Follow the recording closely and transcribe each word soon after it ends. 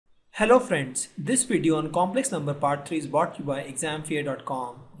Hello friends, this video on complex number part 3 is brought to you by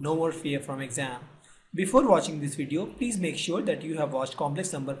examfear.com. No more fear from exam. Before watching this video, please make sure that you have watched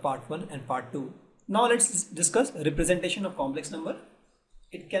complex number part 1 and part 2. Now let's discuss representation of complex number.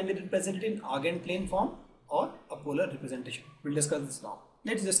 It can be represented in Argand plane form or a polar representation. We'll discuss this now.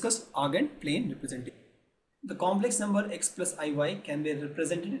 Let's discuss Argand plane representation. The complex number x plus iy can be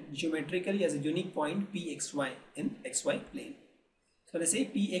represented geometrically as a unique point pxy in xy plane. So let's say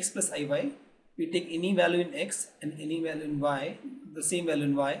px plus iy, we take any value in x and any value in y, the same value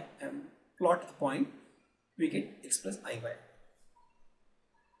in y, and plot a point, we get x plus iy.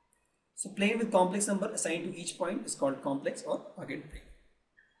 So plane with complex number assigned to each point is called complex or Argand plane.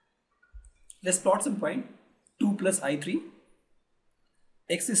 Let's plot some point 2 plus i3,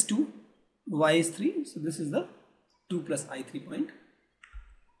 x is 2, y is 3, so this is the 2 plus i3 point.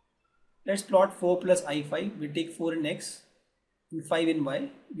 Let's plot 4 plus i5, we take 4 in x, and 5 in y,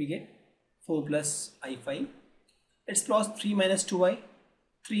 we get 4 plus i5. Let's plot 3 minus 2y,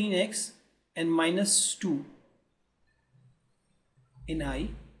 3 in x and minus 2 in I,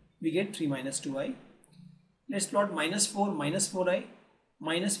 we get 3 minus 2y. Let's plot minus 4 minus 4i,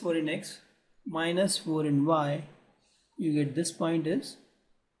 minus 4 in x, minus 4 in y, you get this point is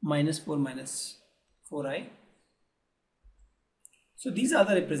minus 4 minus 4i. So these are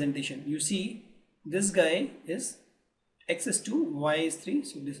the representation. You see this guy is x is 2, y is 3,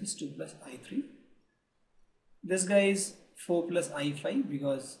 so this is 2 plus i3. This guy is 4 plus i5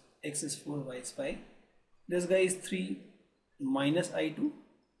 because x is 4, y is 5. This guy is 3 minus i2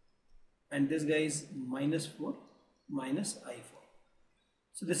 and this guy is minus 4 minus i4.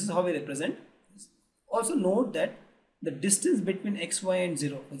 So this is how we represent. Also note that the distance between x, y and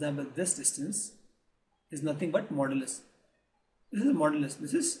 0, for example this distance is nothing but modulus. This is modulus.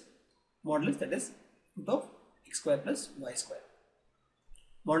 This is modulus, that is root of x square plus y square.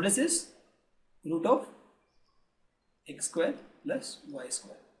 Modulus is root of x square plus y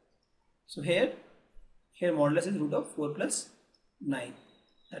square. So here modulus is root of 4 plus 9,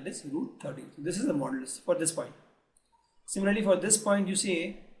 that is root 13. So this is the modulus for this point. Similarly for this point you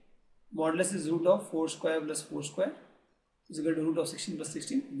say modulus is root of 4 square plus 4 square is equal to root of 16 plus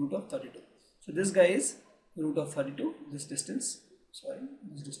 16, root of 32. So this guy is root of 32, this distance,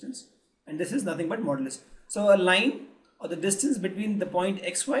 and this is nothing but modulus. So a line or the distance between the point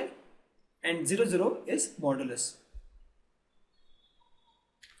xy and 0, 0 is modulus.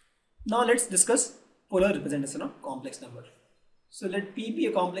 Now let's discuss polar representation of complex number. So let P be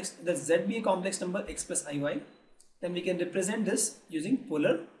a complex, let Z be a complex number x plus iy. Then we can represent this using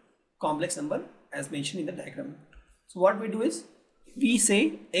polar complex number as mentioned in the diagram. So what we do is we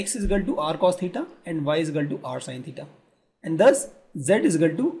say x is equal to r cos theta and y is equal to r sin theta, and thus z is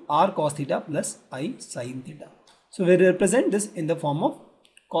equal to r cos theta plus I sin theta. So we represent this in the form of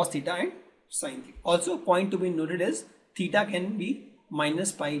cos theta and sin theta. Also, point to be noted is theta can be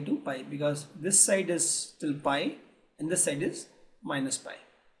minus pi to pi because this side is still pi and this side is minus pi.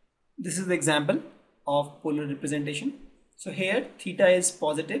 This is the example of polar representation. So here theta is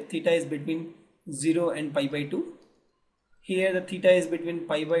positive, theta is between 0 and pi by 2. Here the theta is between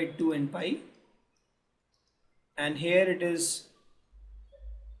pi by 2 and pi, and here it is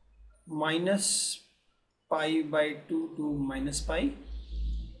minus pi by 2 to minus pi,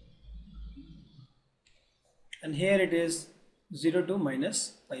 and here it is 0 to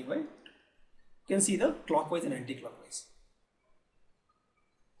minus pi by 2. You can see the clockwise and anti-clockwise.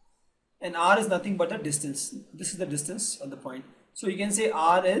 And r is nothing but the distance. This is the distance of the point. So you can say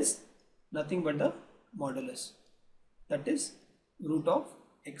r is nothing but the modulus, that is root of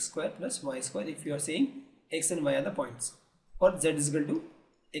x square plus y square if you are saying x and y are the points, or z is equal to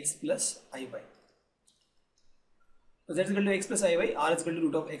x plus iy. So z is equal to x plus iy, r is equal to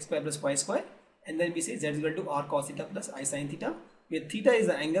root of x square plus y square, and then we say z is equal to r cos theta plus I sin theta, where theta is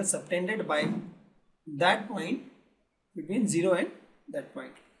the angle subtended by that point between 0 and that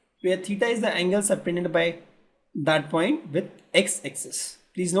point, where theta is the angle subtended by that point with x axis.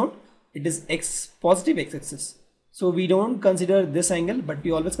 Please note it is positive x axis. So we don't consider this angle, but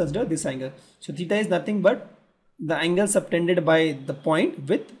we always consider this angle. So theta is nothing but the angle subtended by the point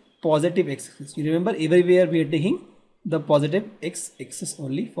with positive x axis. You remember everywhere we are taking the positive x axis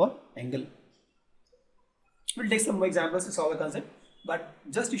only for angle. We'll take some more examples to solve the concept, but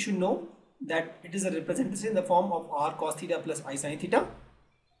just you should know that it is a representation in the form of r cos theta plus I sin theta,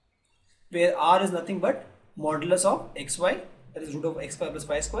 where r is nothing but modulus of xy, that is root of x square plus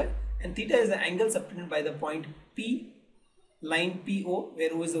y square, and theta is the angle subtended by the point P, line PO,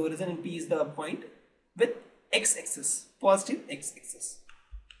 where O is the origin and P is the point, with x axis, positive x axis.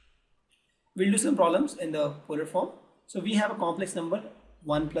 We'll do some problems in the polar form. So we have a complex number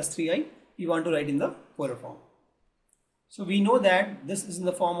 1 plus 3i, we want to write in the polar form. So we know that this is in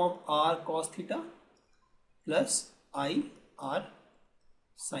the form of r cos theta plus I r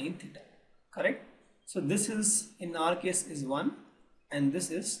sin theta, correct? So this is, in our case, is 1 and this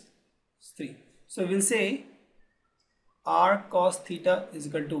is 3. So we'll say r cos theta is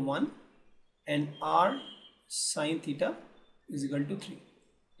equal to 1 and r sin theta is equal to 3.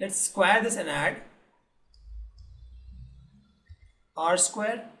 Let's square this and add. R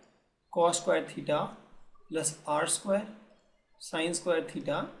square cos square theta plus r square sin square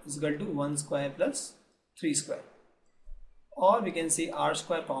theta is equal to 1 square plus 3 square. Or we can say r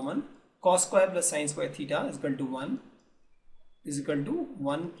square common, cos square plus sin square theta is equal to 1 is equal to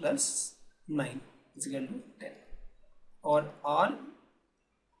 1 plus 9 is equal to 10. Or r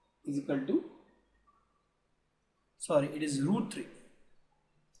is equal to, sorry, it is root 3.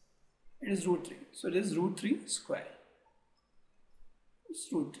 It is root 3. So it is root 3 square. It's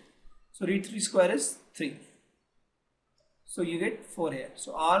root 3. So root 3 square is 3. So you get 4 here.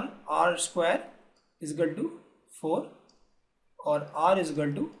 So r square is equal to 4 or r is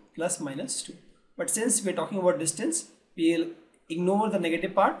equal to plus minus 2. But since we are talking about distance, we will ignore the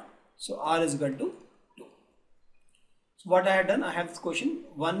negative part. So r is equal to 2. So what I have done, I have this question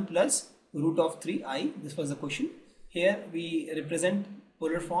 1 plus root of 3i. This was the question. Here we represent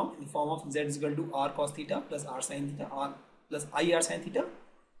polar form in the form of z is equal to r cos theta plus r sin theta, r plus I r sin theta,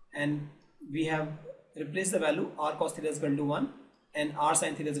 and we have replaced the value r cos theta is equal to 1 and r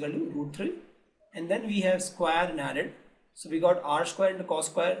sin theta is equal to root 3, and then we have squared and added. So we got r square into cos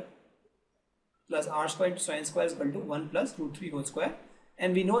square plus r square into sin square is equal to 1 plus root 3 whole square,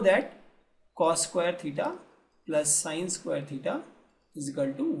 and we know that cos square theta plus sin square theta is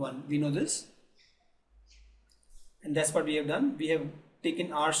equal to 1. We know this, and that's what we have done. We have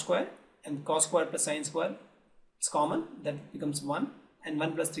taken r square and cos square plus sin square, it's common, that becomes 1, and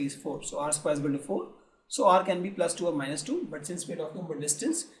 1 plus 3 is 4. So r square is equal to 4. So r can be plus 2 or minus 2, but since we are talking about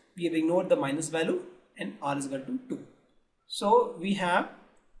distance, we have ignored the minus value and r is equal to 2. So we have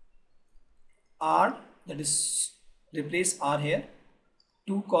r, that is, replace r here,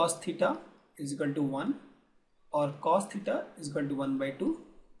 2 cos theta is equal to 1 or cos theta is equal to 1 by 2.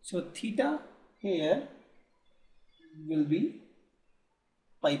 So theta here will be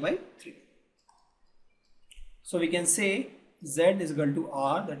pi by 3. So we can say z is equal to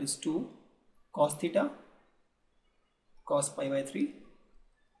r, that is 2 cos theta cos pi by 3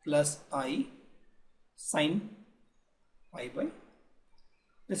 plus I sin pi by.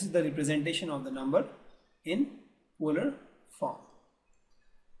 This is the representation of the number in polar form.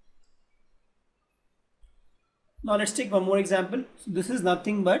 Now let's take one more example. So this is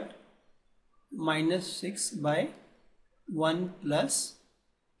nothing but minus 6 by 1 plus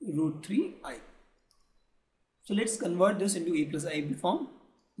root 3i. So let's convert this into a plus ib form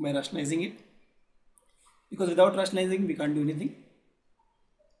by rationalizing it, because without rationalizing we can't do anything.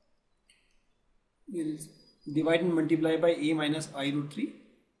 We'll divide and multiply by a minus I root 3,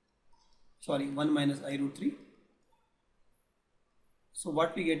 sorry, 1 minus I root 3. So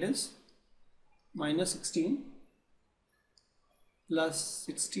what we get is minus 16 plus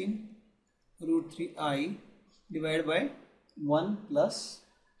 16 root 3i divided by 1 plus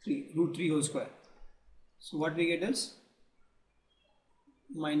 3 root 3 whole square. So what we get is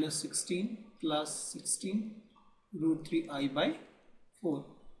minus 16 plus 16 root 3i by 4,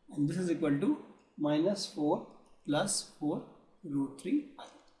 and this is equal to minus 4 plus 4 root 3i.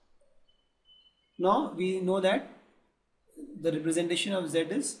 Now we know that the representation of z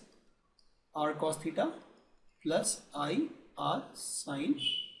is r cos theta plus I r sin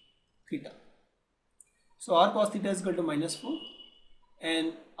theta. So r cos theta is equal to minus 4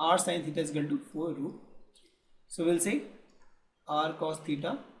 and r sin theta is equal to 4 root 3. So we'll say r cos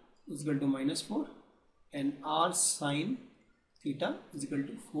theta is equal to minus 4 and r sin theta is equal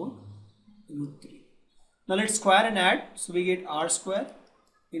to 4 root 3. Now let's square and add. So we get r square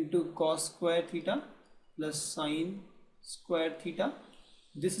into cos square theta plus sin square theta.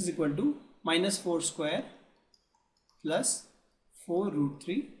 This is equal to minus 4 square plus 4 root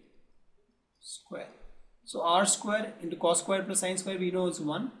 3 square. So r square into cos square plus sin square we know is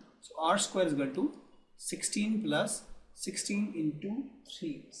 1. So r square is equal to 16 plus 16 into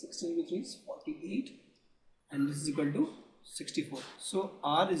 3. 16 into 3 is 48 and this is equal to 64. So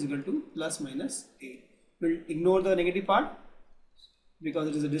r is equal to plus minus 8. We'll ignore the negative part because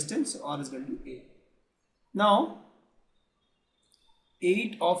it is a distance, so r is equal to 8. Now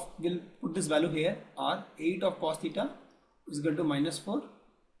 8 of, we'll put this value here, r, 8 of cos theta is equal to minus 4.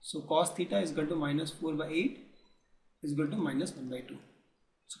 So cos theta is equal to minus 4 by 8 is equal to minus 1 by 2.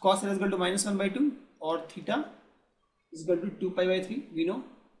 So cos theta is equal to minus 1 by 2, or theta is equal to 2 pi by 3. We know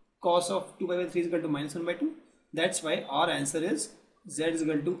cos of 2 pi by 3 is equal to minus 1 by 2. That's why our answer is z is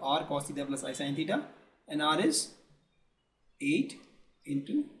equal to r cos theta plus I sin theta, and r is 8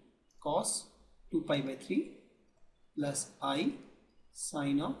 into cos 2 pi by 3 plus I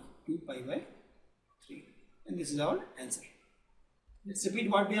sin of 2 pi by 3, and this is our answer. Let's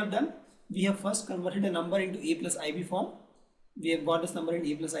repeat what we have done. We have first converted a number into a plus ib form. We have got this number in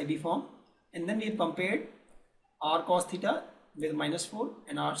a plus ib form, and then we have compared r cos theta with minus 4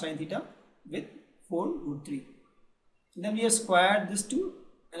 and r sin theta with 4 root 3. And then we have squared this 2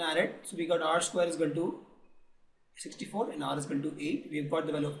 and added, so we got r square is equal to 64 and r is equal to 8. We have got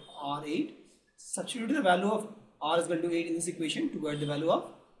the value of r 8. Substitute the value of r is equal to 8 in this equation to get the value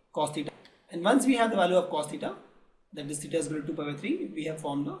of cos theta. And once we have the value of cos theta, that is theta is equal to 2 pi by 3, we have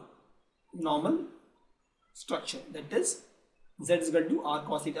formed the normal structure, that is z is equal to r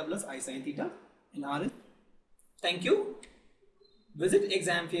cos theta plus I sin theta, and r is. Thank you. Visit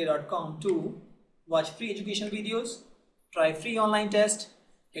examfear.com to watch free educational videos, try free online test,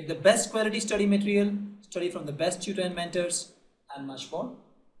 get the best quality study material, study from the best tutor and mentors, and much more.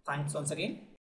 Thanks once again.